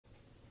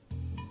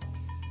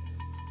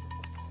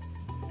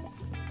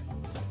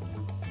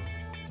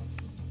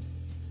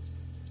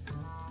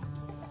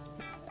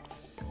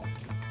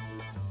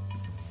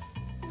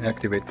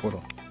activate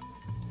portal.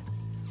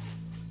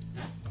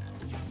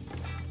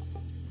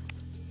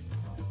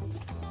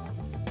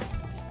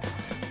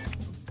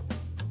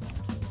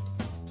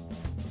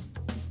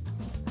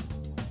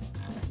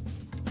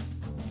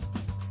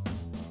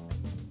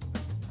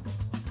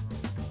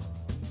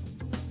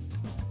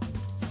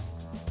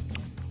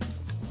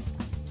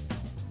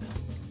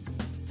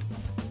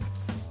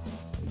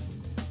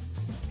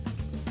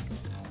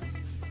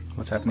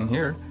 What's happening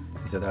here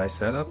is that I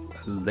set up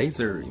a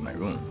laser in my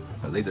room,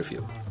 a laser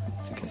field.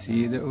 So you can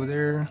see it over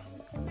there,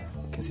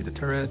 you can see the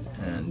turret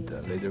and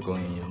the laser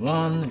going in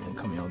one and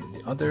coming out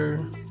the other.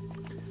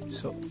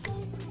 So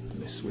let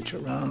me switch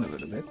around a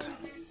little bit.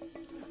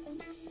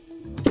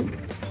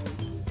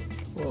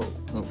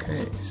 Whoa,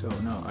 okay, so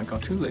now I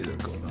got two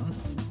lasers going on.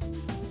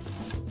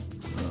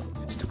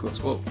 Oh, it's too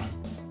close, whoa.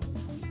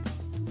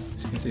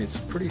 As you can see, it's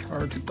pretty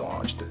hard to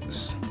dodge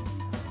this.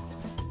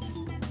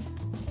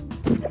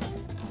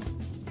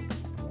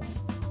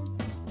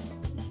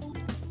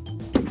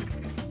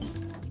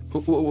 Whoa,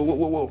 whoa, whoa,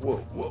 whoa, whoa, whoa,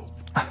 whoa.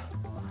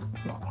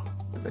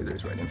 The laser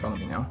is right in front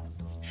of me now.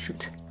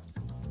 Shoot.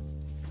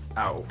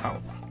 Ow,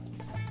 ow.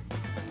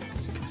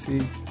 As you can see,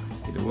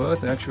 it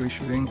was actually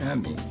shooting at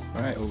me,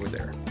 right over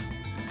there.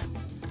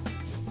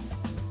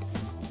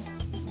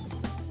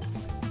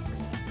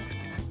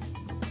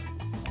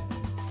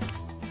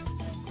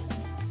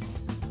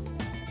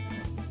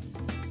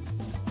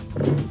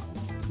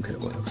 Okay,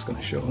 what I was going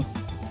to show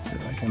is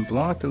that I can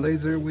block the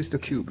laser with the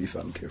cube if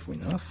I'm careful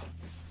enough.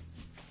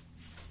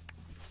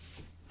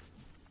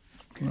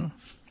 Okay.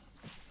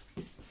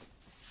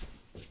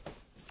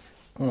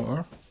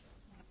 Or,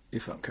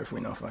 if I'm careful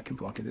enough, I can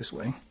block it this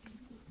way.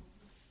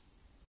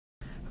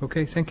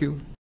 Okay, thank you.